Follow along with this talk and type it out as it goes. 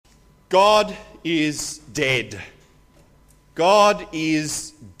God is dead. God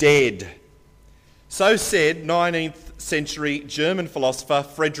is dead. So said 19th century German philosopher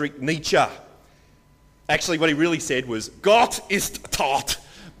Friedrich Nietzsche. Actually, what he really said was, Gott ist tot.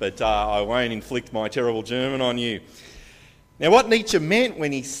 But I won't inflict my terrible German on you. Now, what Nietzsche meant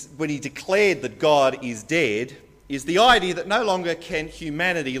when he declared that God is dead is the idea that no longer can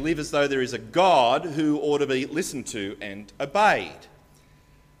humanity live as though there is a God who ought to be listened to and obeyed.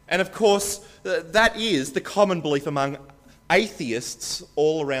 And of course, that is the common belief among atheists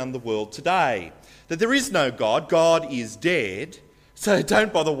all around the world today. That there is no God, God is dead, so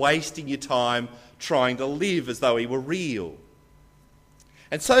don't bother wasting your time trying to live as though he were real.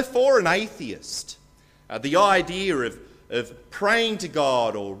 And so for an atheist, the idea of praying to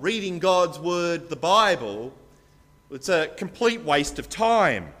God or reading God's word, the Bible, it's a complete waste of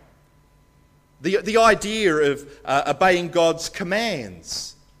time. The idea of obeying God's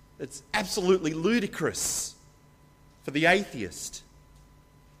commands, it's absolutely ludicrous for the atheist.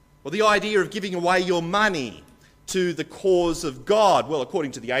 Or the idea of giving away your money to the cause of God. Well,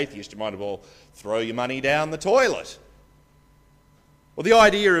 according to the atheist, you might as well throw your money down the toilet. Or the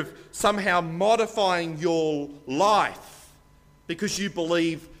idea of somehow modifying your life because you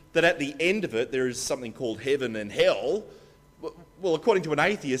believe that at the end of it there is something called heaven and hell. Well, according to an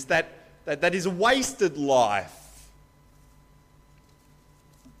atheist, that is a wasted life.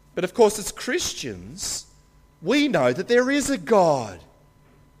 But of course, as Christians, we know that there is a God.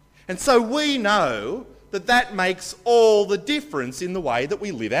 And so we know that that makes all the difference in the way that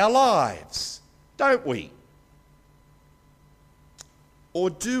we live our lives, don't we? Or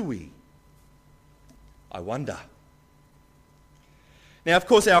do we? I wonder. Now, of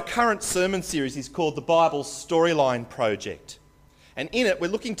course, our current sermon series is called the Bible Storyline Project. And in it, we're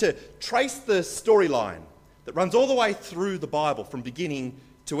looking to trace the storyline that runs all the way through the Bible from beginning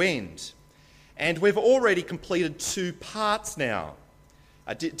to end. And we've already completed 2 parts now.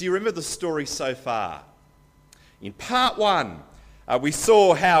 Do you remember the story so far? In part 1, we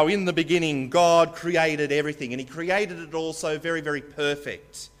saw how in the beginning God created everything, and he created it also very, very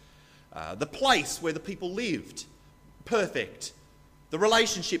perfect. The place where the people lived, perfect. The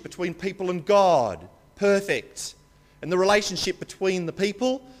relationship between people and God, perfect. And the relationship between the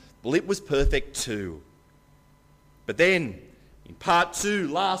people, well, it was perfect too. But then, in part 2,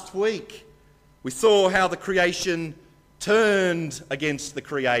 last week, we saw how the creation turned against the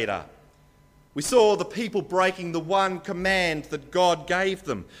Creator. We saw the people breaking the one command that God gave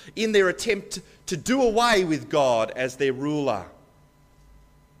them in their attempt to do away with God as their ruler.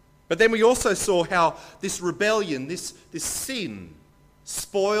 But then we also saw how this rebellion, this sin,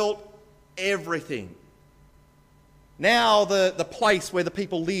 spoiled everything. Now the place where the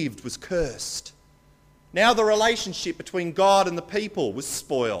people lived was cursed. Now the relationship between God and the people was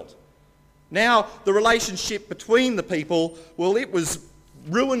spoiled. Now the relationship between the people, well, it was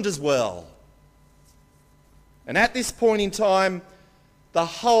ruined as well. And at this point in time, the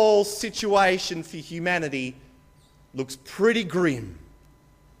whole situation for humanity looks pretty grim.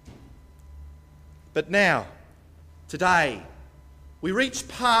 But now, today, we reach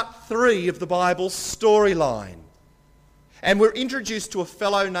part 3 of the Bible's storyline. And we're introduced to a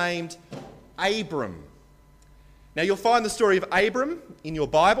fellow named Abram. Now, you'll find the story of Abram in your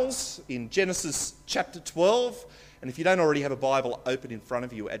Bibles in Genesis chapter 12. And if you don't already have a Bible open in front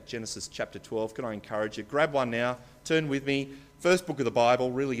of you at Genesis chapter 12, can I encourage you, grab one now, turn with me. First book of the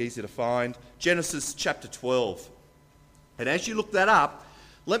Bible, really easy to find, Genesis chapter 12. And as you look that up,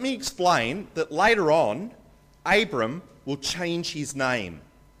 let me explain that later on, Abram will change his name.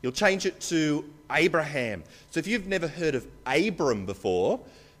 He'll change it to Abraham. So if you've never heard of Abram before,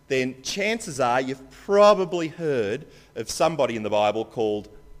 then chances are you've probably heard of somebody in the Bible called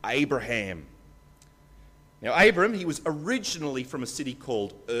Abraham. Now, Abram, he was originally from a city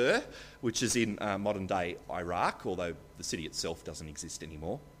called Ur, which is in modern-day Iraq, although the city itself doesn't exist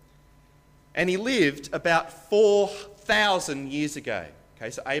anymore. And he lived about 4,000 years ago. Okay,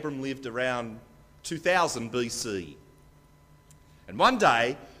 so Abram lived around 2000 BC. And one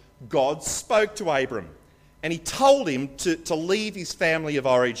day, God spoke to Abram, and he told him to leave his family of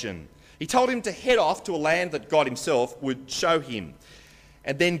origin. He told him to head off to a land that God himself would show him.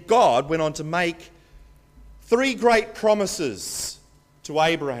 And then God went on to make 3 great promises to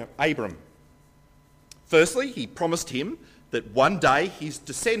Abram. Firstly, he promised him that one day his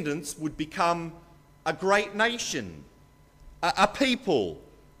descendants would become a great nation, a people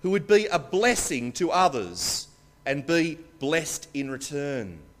who would be a blessing to others and be blessed in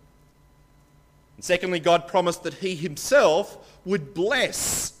return. And secondly, God promised that he himself would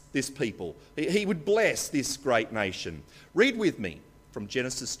bless this people. He would bless this great nation. Read with me from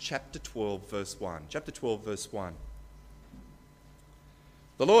Genesis chapter 12, verse 1. Chapter 12, verse 1.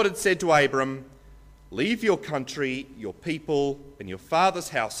 The Lord had said to Abram, "Leave your country, your people, and your father's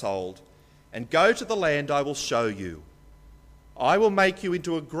household, and go to the land I will show you. I will make you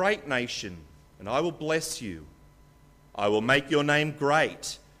into a great nation, and I will bless you. I will make your name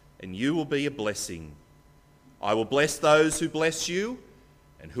great, and you will be a blessing. I will bless those who bless you,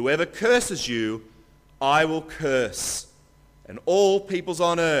 and whoever curses you, I will curse. And all peoples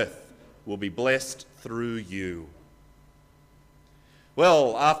on earth will be blessed through you."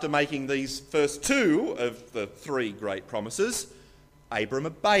 Well, after making these first two of the three great promises, Abram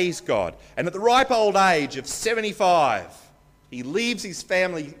obeys God. And at the ripe old age of 75, he leaves his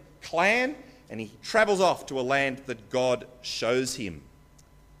family clan and he travels off to a land that God shows him.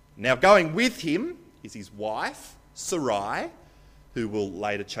 Now, going with him is his wife, Sarai, who will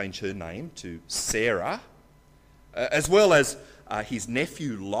later change her name to Sarah, as well as his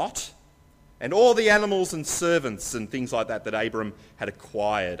nephew Lot, and all the animals and servants and things like that that Abram had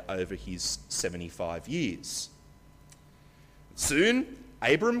acquired over his 75 years. Soon,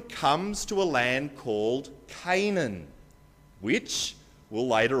 Abram comes to a land called Canaan, which will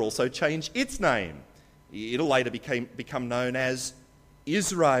later also change its name. It'll later become known as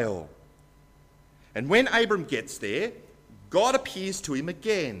Israel. And when Abram gets there, God appears to him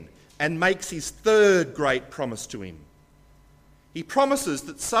again and makes his third great promise to him. He promises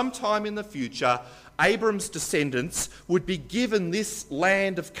that sometime in the future, Abram's descendants would be given this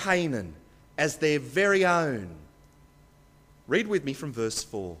land of Canaan as their very own. Read with me from verse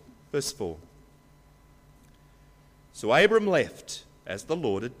 4. Verse 4. So Abram left, as the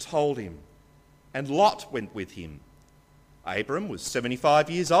Lord had told him, and Lot went with him. Abram was 75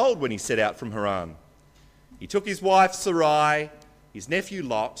 years old when he set out from Haran. He took his wife Sarai, his nephew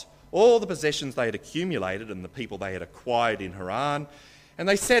Lot, all the possessions they had accumulated and the people they had acquired in Haran, and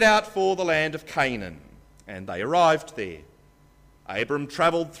they set out for the land of Canaan, and they arrived there. Abram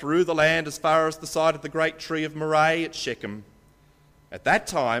travelled through the land as far as the site of the great tree of Moreh at Shechem. At that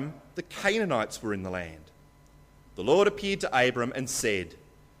time, the Canaanites were in the land. The Lord appeared to Abram and said,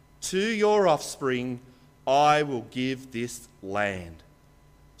 "To your offspring I will give this land."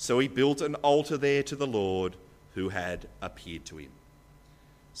 So he built an altar there to the Lord who had appeared to him.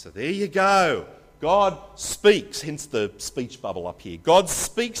 So there you go. God speaks, hence the speech bubble up here. God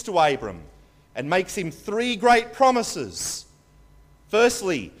speaks to Abram and makes him three great promises.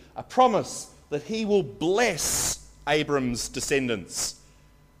 Firstly, a promise that he will bless Abram's descendants.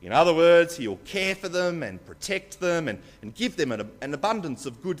 In other words, he'll care for them and protect them and give them an abundance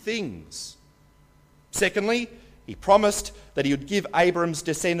of good things. Secondly, he promised that he would give Abram's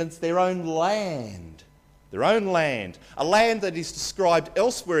descendants their own land. Their own land. A land that is described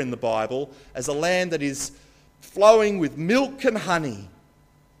elsewhere in the Bible as a land that is flowing with milk and honey.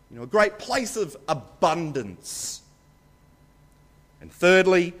 You know, a great place of abundance. And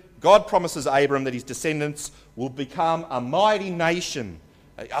thirdly, God promises Abram that his descendants will become a mighty nation,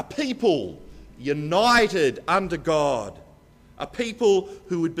 a people united under God, a people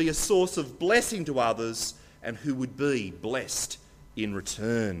who would be a source of blessing to others and who would be blessed in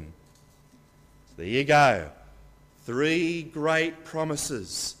return. There you go. Three great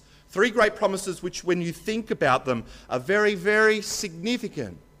promises. Three great promises which, when you think about them, are very, very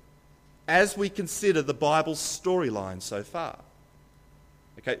significant as we consider the Bible's storyline so far.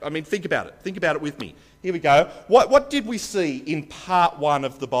 Okay, I mean, think about it. Think about it with me. Here we go. What did we see in part one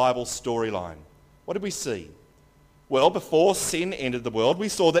of the Bible storyline? What did we see? Well, before sin entered the world, we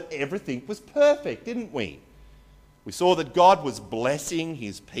saw that everything was perfect, didn't we? We saw that God was blessing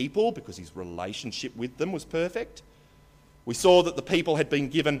his people because his relationship with them was perfect. We saw that the people had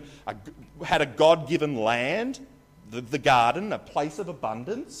been had a God-given land, the garden, a place of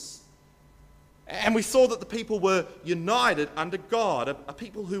abundance. And we saw that the people were united under God, a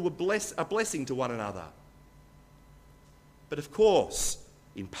people who were a blessing to one another. But of course,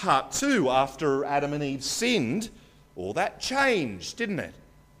 in part two, after Adam and Eve sinned, all that changed, didn't it?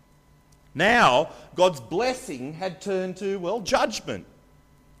 Now, God's blessing had turned to, well, judgment.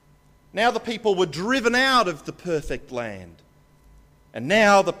 Now the people were driven out of the perfect land. And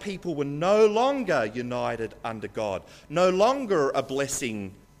now the people were no longer united under God, no longer a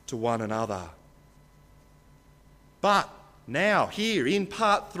blessing to one another. But now, here in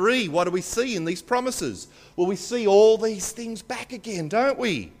part 3, what do we see in these promises? Well, we see all these things back again, don't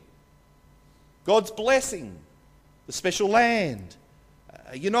we? God's blessing, the special land,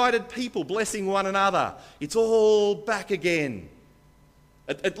 a united people blessing one another. It's all back again,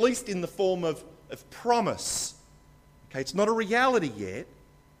 at least in the form of promise. Okay, it's not a reality yet,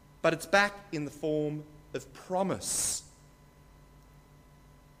 but it's back in the form of promise.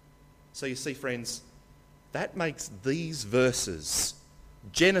 So you see, friends, that makes these verses,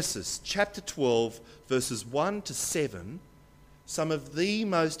 Genesis chapter 12, verses 1 to 7, some of the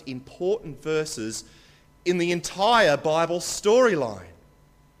most important verses in the entire Bible storyline.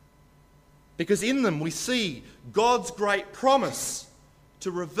 Because in them we see God's great promise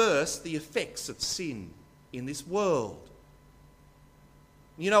to reverse the effects of sin in this world.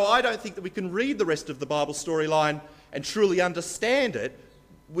 You know, I don't think that we can read the rest of the Bible storyline and truly understand it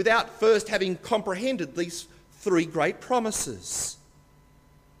without first having comprehended these three great promises.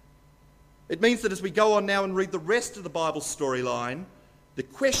 It means that as we go on now and read the rest of the Bible storyline, the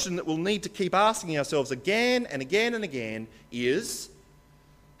question that we'll need to keep asking ourselves again and again and again is,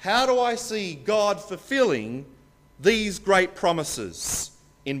 how do I see God fulfilling these great promises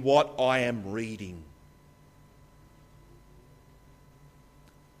in what I am reading?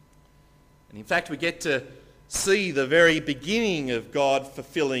 And in fact, we get to see the very beginning of God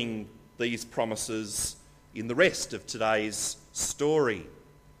fulfilling these promises in the rest of today's story.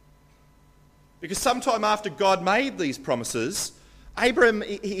 Because sometime after God made these promises, Abram,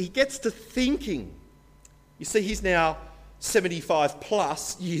 he gets to thinking. You see, he's now 75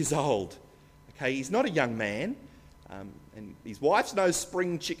 plus years old. Okay, he's not a young man, and his wife's no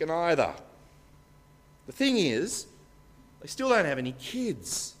spring chicken either. The thing is, they still don't have any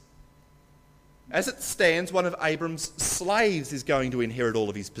kids. As it stands, one of Abram's slaves is going to inherit all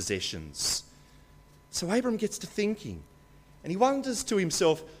of his possessions. So Abram gets to thinking, and he wonders to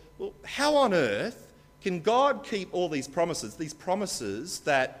himself, well, how on earth can God keep all these promises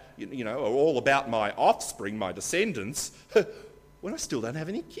that, you know, are all about my offspring, my descendants, when I still don't have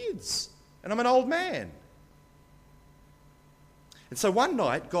any kids, and I'm an old man? And so one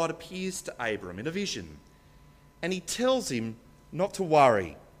night, God appears to Abram in a vision, and he tells him not to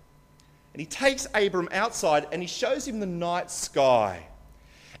worry. And he takes Abram outside and he shows him the night sky.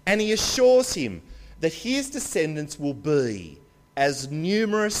 And he assures him that his descendants will be as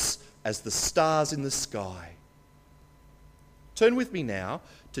numerous as the stars in the sky. Turn with me now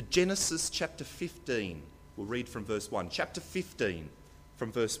to Genesis chapter 15. We'll read from verse 1. Chapter 15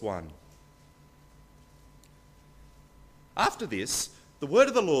 from verse 1. After this, the word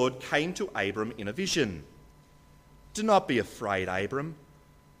of the Lord came to Abram in a vision. Do not be afraid, Abram.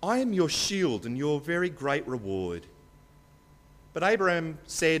 I am your shield and your very great reward. But Abraham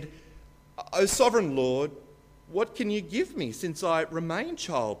said, O sovereign Lord, what can you give me since I remain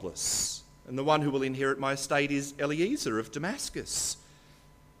childless? And the one who will inherit my estate is Eliezer of Damascus.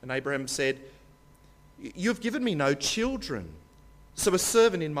 And Abraham said, You have given me no children, so a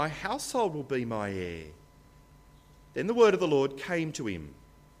servant in my household will be my heir. Then the word of the Lord came to him.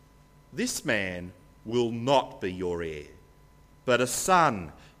 This man will not be your heir, but a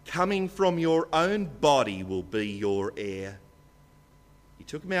son coming from your own body will be your heir. He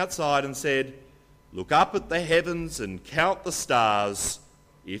took him outside and said, Look up at the heavens and count the stars,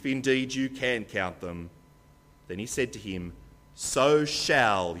 if indeed you can count them. Then he said to him, So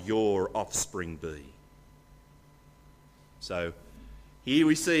shall your offspring be. So here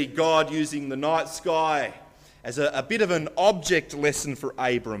we see God using the night sky as a bit of an object lesson for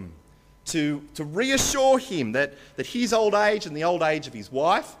Abram, to reassure him that his old age and the old age of his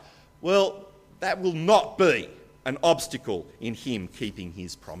wife, well, that will not be an obstacle in him keeping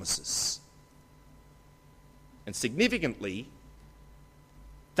his promises. And significantly,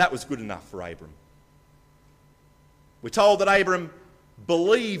 that was good enough for Abram. We're told that Abram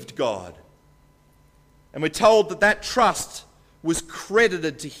believed God, and we're told that that trust was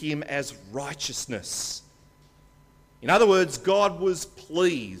credited to him as righteousness. In other words, God was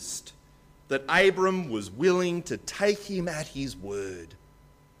pleased that Abram was willing to take him at his word.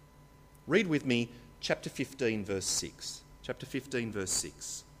 Read with me chapter 15, verse 6. Chapter 15, verse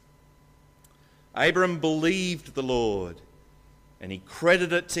 6. Abram believed the Lord, and he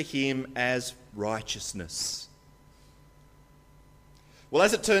credited it to him as righteousness. Well,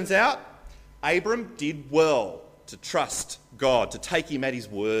 as it turns out, Abram did well to trust God, to take him at his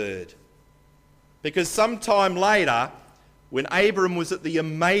word. Because sometime later, when Abram was at the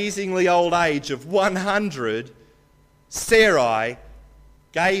amazingly old age of 100, Sarai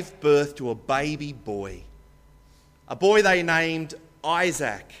gave birth to a baby boy. A boy they named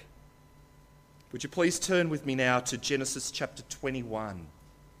Isaac. Would you please turn with me now to Genesis chapter 21.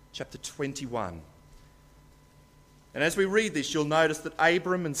 Chapter 21. And as we read this, you'll notice that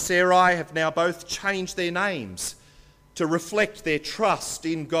Abram and Sarai have now both changed their names to reflect their trust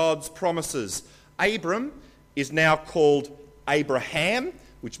in God's promises. Abram is now called Abraham,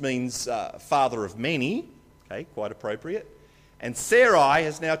 which means father of many. Okay, quite appropriate. And Sarai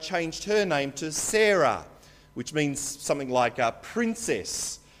has now changed her name to Sarah, which means something like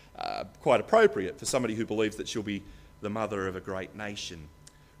princess, quite appropriate for somebody who believes that she'll be the mother of a great nation.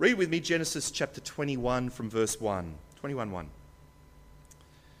 Read with me Genesis chapter 21 from verse 1. 21:1.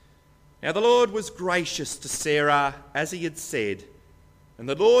 Now the Lord was gracious to Sarah as he had said, and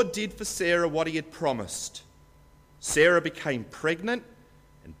the Lord did for Sarah what he had promised. Sarah became pregnant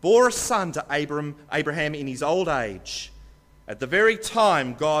and bore a son to Abraham in his old age, at the very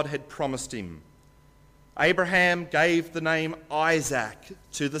time God had promised him. Abraham gave the name Isaac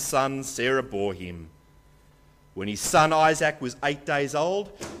to the son Sarah bore him. When his son Isaac was 8 days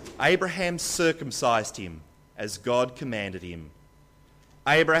old, Abraham circumcised him as God commanded him.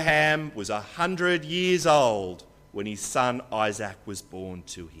 Abraham was 100 years old when his son Isaac was born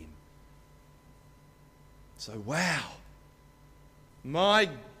to him. So, wow. My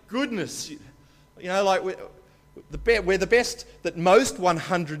goodness. Like we're the best that most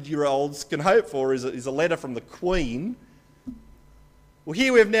 100-year-olds can hope for is a letter from the Queen. Well,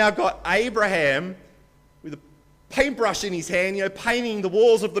 here we've now got Abraham with a paintbrush in his hand, painting the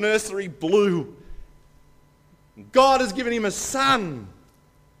walls of the nursery blue. God has given him a son.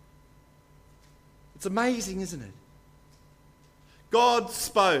 It's amazing, isn't it? God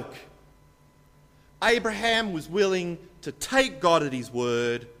spoke. Abraham was willing to take God at his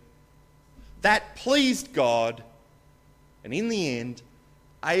word. That pleased God. And in the end,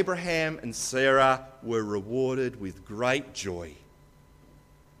 Abraham and Sarah were rewarded with great joy.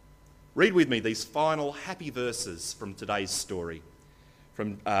 Read with me these final happy verses from today's story.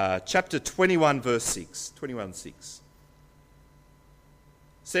 From chapter 21, verse 6. 21:6.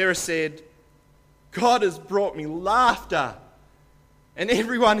 Sarah said, God has brought me laughter, and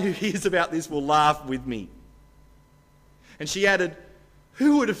everyone who hears about this will laugh with me. And she added,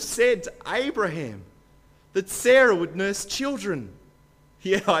 who would have said to Abraham that Sarah would nurse children?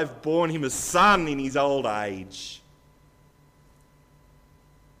 Yet I've borne him a son in his old age.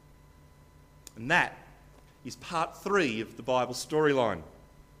 And that is part 3 of the Bible storyline.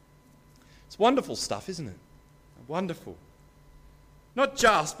 It's wonderful stuff, isn't it? Wonderful. Not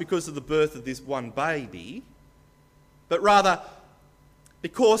just because of the birth of this one baby, but rather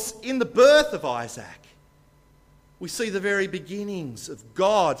because in the birth of Isaac, we see the very beginnings of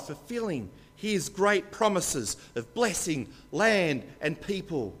God fulfilling his great promises of blessing land and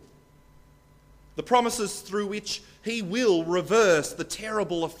people. The promises through which he will reverse the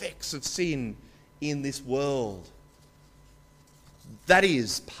terrible effects of sin in this world. That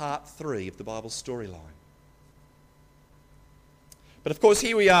is part 3 of the Bible storyline. But of course,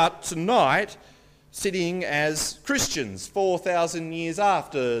 here we are tonight, sitting as Christians 4,000 years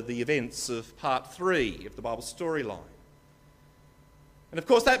after the events of part 3 of the Bible storyline. And of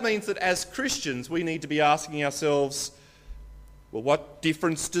course, that means that as Christians, we need to be asking ourselves, well, what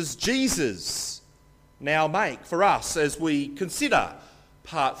difference does Jesus now make for us as we consider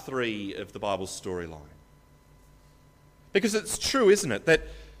part 3 of the Bible storyline? Because it's true, isn't it, that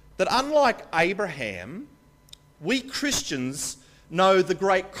unlike Abraham, we Christians know the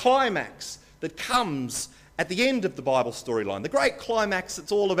great climax that comes at the end of the Bible storyline. The great climax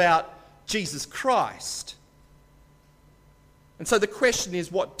that's all about Jesus Christ. And so the question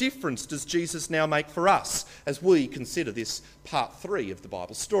is, what difference does Jesus now make for us as we consider this part 3 of the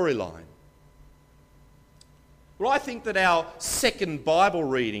Bible storyline? Well, I think that our second Bible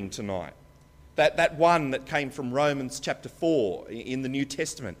reading tonight, that one that came from Romans chapter 4 in the New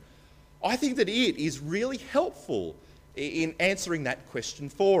Testament, I think that it is really helpful in answering that question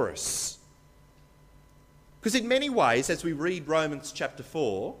for us. Because in many ways, as we read Romans chapter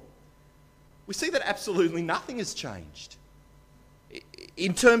 4, we see that absolutely nothing has changed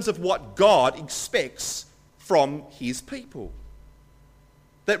in terms of what God expects from his people.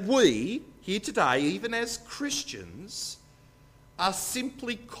 That we, here today, even as Christians, are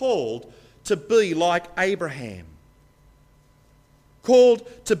simply called to be like Abraham. Called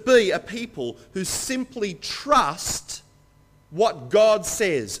to be a people who simply trust what God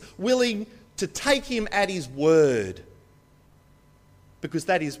says, willing to take him at his word, because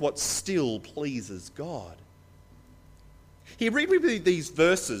that is what still pleases God. Here, read with me these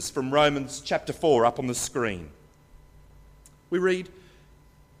verses from Romans chapter 4 up on the screen. We read,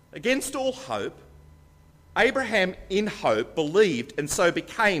 against all hope, Abraham in hope believed and so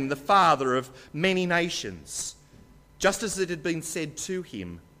became the father of many nations. Just as it had been said to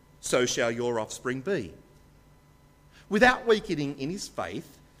him, so shall your offspring be. Without weakening in his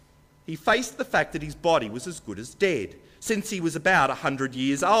faith, he faced the fact that his body was as good as dead, since he was about 100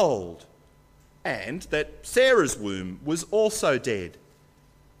 years old, and that Sarah's womb was also dead.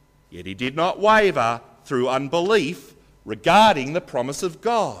 Yet he did not waver through unbelief regarding the promise of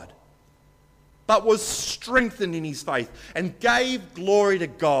God, but was strengthened in his faith and gave glory to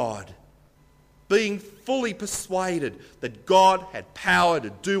God, being fully persuaded that God had power to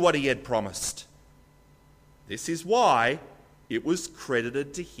do what he had promised. This is why it was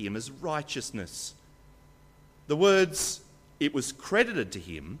credited to him as righteousness. The words, "it was credited to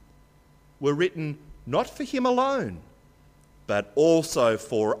him," were written not for him alone, but also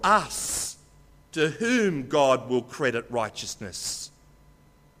for us, to whom God will credit righteousness.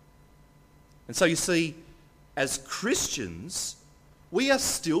 And so you see, as Christians, we are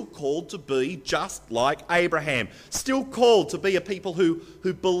still called to be just like Abraham, still called to be a people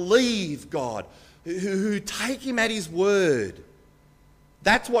who believe God, who take him at his word.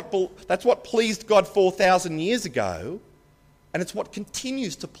 That's what pleased God 4,000 years ago, and it's what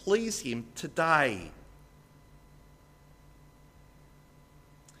continues to please him today.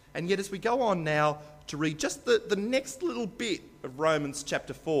 And yet as we go on now to read just the next little bit of Romans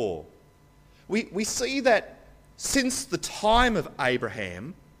chapter 4, we see that since the time of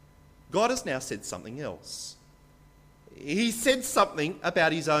Abraham, God has now said something else. He said something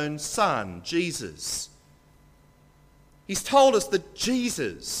about his own son, Jesus. He's told us that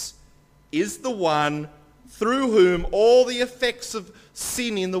Jesus is the one through whom all the effects of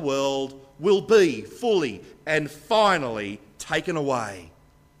sin in the world will be fully and finally taken away.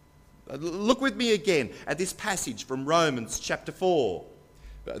 Look with me again at this passage from Romans chapter 4.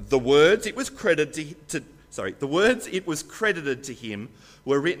 The words it was credited to him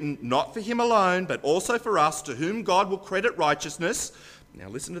were written not for him alone, but also for us, to whom God will credit righteousness. Now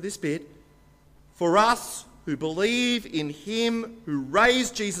listen to this bit. For us who believe in him who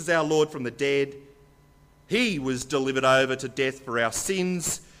raised Jesus our Lord from the dead, he was delivered over to death for our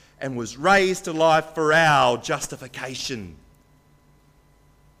sins and was raised to life for our justification.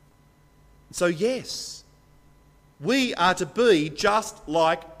 So yes, we are to be just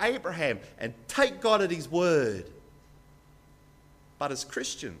like Abraham and take God at his word. But as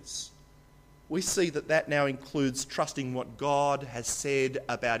Christians, we see that now includes trusting what God has said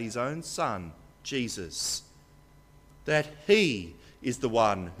about his own son, Jesus, that he is the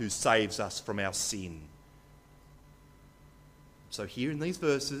one who saves us from our sin. So here in these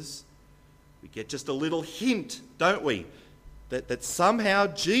verses, we get just a little hint, don't we, that somehow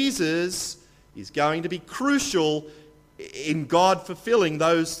Jesus is going to be crucial in God fulfilling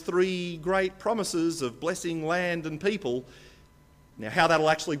those three great promises of blessing land and people. Now, how that'll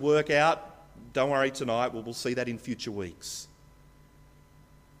actually work out, don't worry tonight, we'll see that in future weeks.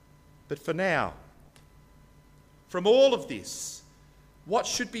 But for now, from all of this, what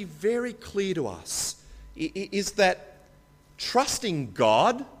should be very clear to us is that trusting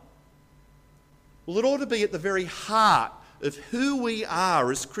God, well, it ought to be at the very heart of who we are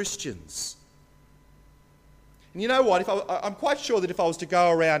as Christians. And you know what? I'm quite sure that if I was to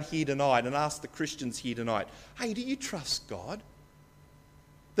go around here tonight and ask the Christians here tonight, hey, do you trust God?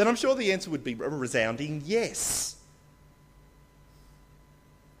 Then I'm sure the answer would be a resounding yes.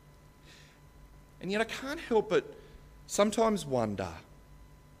 And yet I can't help but sometimes wonder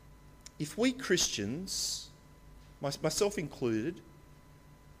if we Christians, myself included,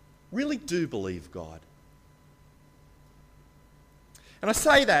 really do believe God. And I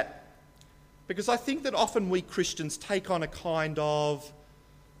say that because I think that often we Christians take on a kind of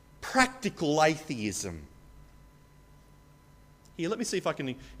practical atheism. Here, let me see if I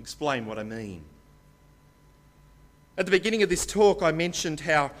can explain what I mean. At the beginning of this talk, I mentioned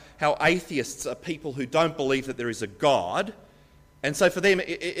how atheists are people who don't believe that there is a God, and so for them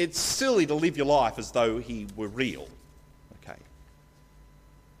it's silly to live your life as though he were real. Okay.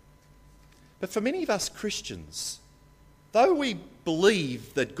 But for many of us Christians, though we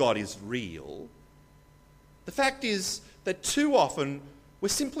believe that God is real, the fact is that too often we're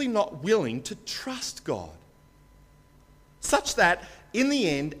simply not willing to trust God, such that in the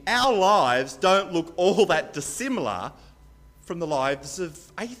end our lives don't look all that dissimilar from the lives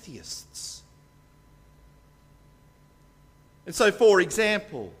of atheists. And so, for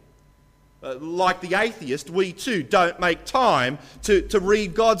example, like the atheist, we too don't make time to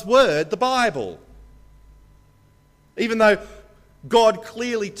read God's word, the Bible. Even though God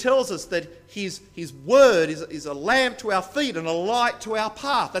clearly tells us that his word is a lamp to our feet and a light to our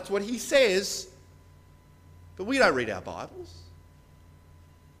path. That's what he says. But we don't read our Bibles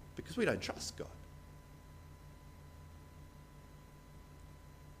because we don't trust God.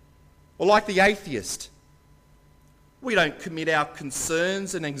 Or like the atheist, we don't commit our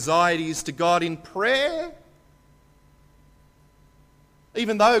concerns and anxieties to God in prayer,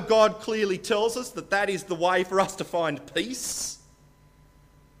 even though God clearly tells us that that is the way for us to find peace.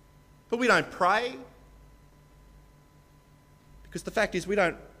 But we don't pray because the fact is we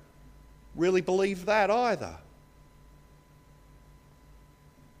don't really believe that either.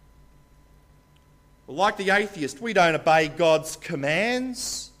 Well, like the atheist, we don't obey God's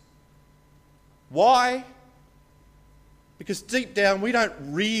commands. Why? Because deep down we don't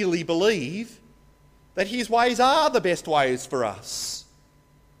really believe that his ways are the best ways for us.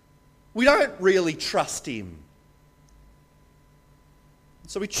 We don't really trust him.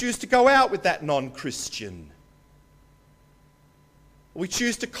 So we choose to go out with that non-Christian. We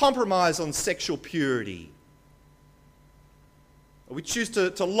choose to compromise on sexual purity. We choose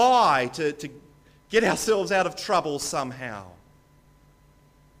to lie, to get ourselves out of trouble somehow.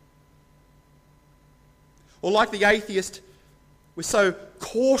 Or like the atheist, we're so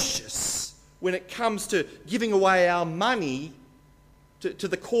cautious when it comes to giving away our money to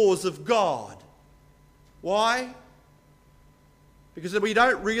the cause of God. Why? Because we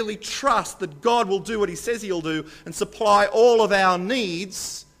don't really trust that God will do what he says he'll do and supply all of our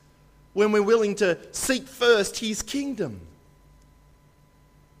needs when we're willing to seek first his kingdom.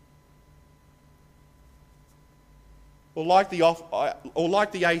 Or like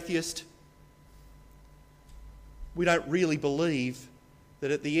the atheist, we don't really believe that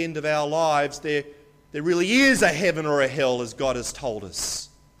at the end of our lives there really is a heaven or a hell as God has told us.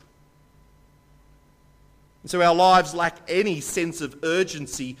 And so our lives lack any sense of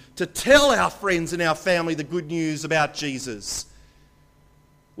urgency to tell our friends and our family the good news about Jesus.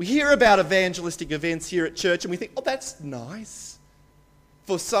 We hear about evangelistic events here at church and we think, oh, that's nice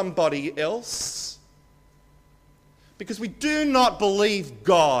for somebody else. Because we do not believe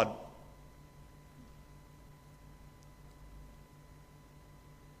God.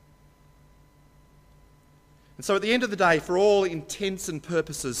 And so at the end of the day, for all intents and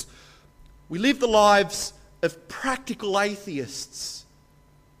purposes, we live the lives of practical atheists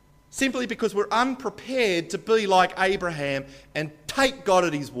simply because we're unprepared to be like Abraham and take God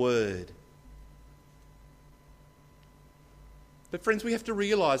at his word. But friends, we have to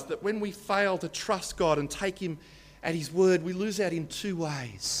realise that when we fail to trust God and take him at his word, we lose out in two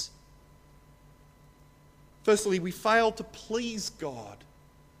ways. Firstly, we fail to please God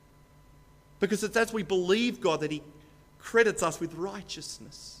because it's as we believe God that he credits us with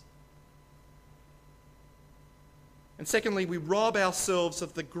righteousness. And secondly, we rob ourselves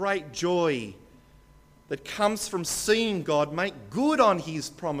of the great joy that comes from seeing God make good on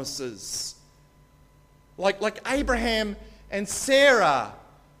his promises. Like Abraham and Sarah,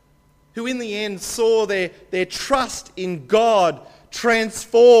 who in the end saw their trust in God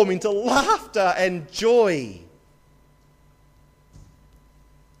transform into laughter and joy.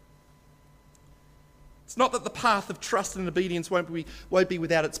 It's not that the path of trust and obedience won't be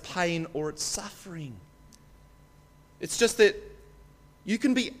without its pain or its suffering. It's just that you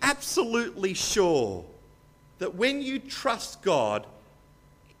can be absolutely sure that when you trust God,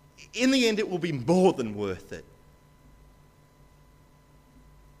 in the end it will be more than worth it.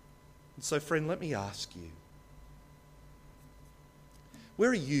 And so, friend, let me ask you,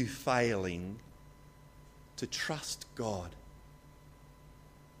 where are you failing to trust God?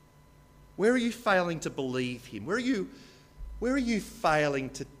 Where are you failing to believe him? Where are you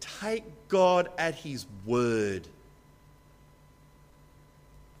failing to take God at his word?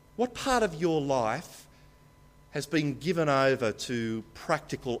 What part of your life has been given over to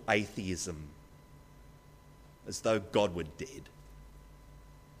practical atheism, as though God were dead?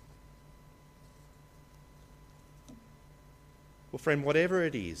 Well, friend, whatever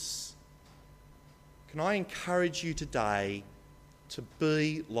it is, can I encourage you today to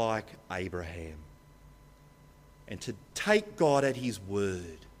be like Abraham and to take God at his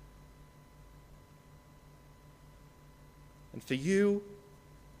word? And for you,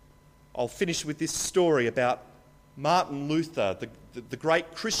 I'll finish with this story about Martin Luther, the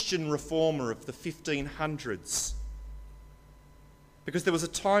great Christian reformer of the 1500s. Because there was a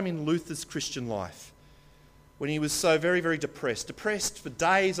time in Luther's Christian life when he was so very, very depressed for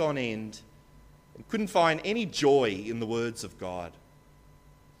days on end, and couldn't find any joy in the words of God.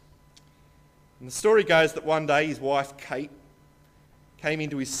 And the story goes that one day his wife Kate came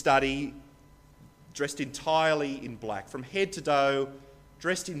into his study dressed entirely in black, from head to toe,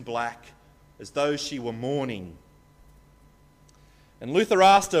 dressed in black, as though she were mourning. And Luther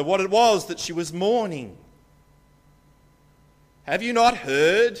asked her what it was that she was mourning. "Have you not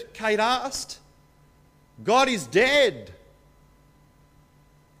heard?" Kate asked. "God is dead."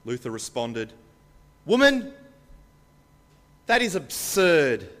 Luther responded, "Woman, that is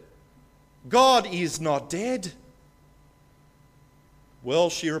absurd. God is not dead."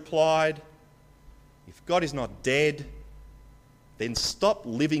 "Well," she replied, "if God is not dead, then stop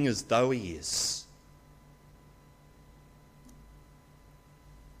living as though he is."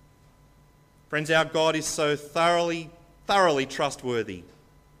 Friends, our God is so thoroughly trustworthy,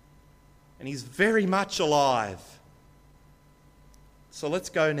 and he's very much alive. So let's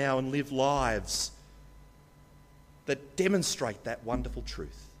go now and live lives that demonstrate that wonderful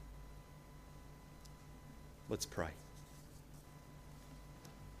truth. Let's pray.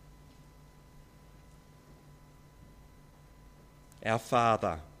 Our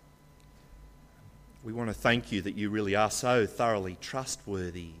Father, we want to thank you that you really are so thoroughly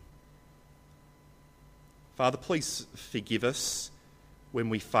trustworthy. Father, please forgive us when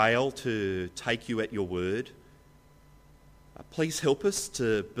we fail to take you at your word. Please help us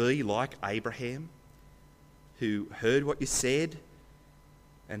to be like Abraham, who heard what you said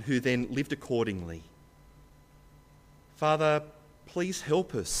and who then lived accordingly. Father, please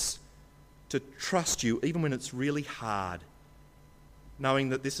help us to trust you even when it's really hard, knowing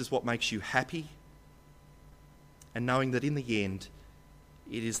that this is what makes you happy and knowing that in the end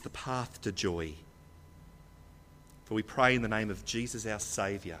it is the path to joy. For we pray in the name of Jesus our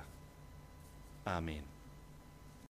Saviour. Amen.